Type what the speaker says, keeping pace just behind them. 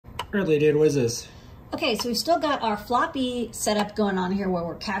Early dude, what is this? Okay, so we've still got our floppy setup going on here where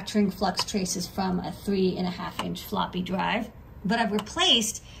we're capturing flux traces from a 3.5-inch floppy drive, but I've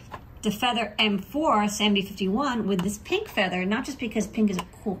replaced the feather M4 7051 with this pink feather, not just because pink is a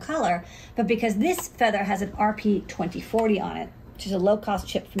cool color, but because this feather has an RP2040 on it, which is a low-cost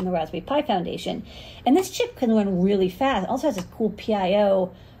chip from the Raspberry Pi Foundation. And this chip can run really fast. It also has this cool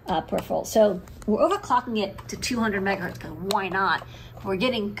PIO peripheral. So we're overclocking it to 200 megahertz, because why not? We're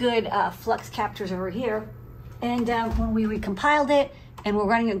getting good flux captures over here. And when we recompiled it and we're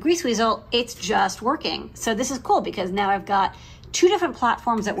running a greaseweazle, it's just working. So this is cool because now I've got 2 different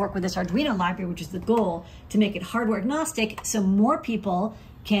platforms that work with this Arduino library, which is the goal, to make it hardware agnostic so more people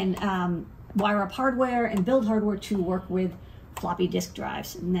can wire up hardware and build hardware to work with floppy disk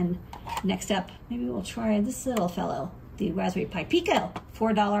drives. And then next up, maybe we'll try this little fellow, the Raspberry Pi Pico,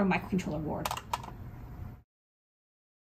 $4 microcontroller board.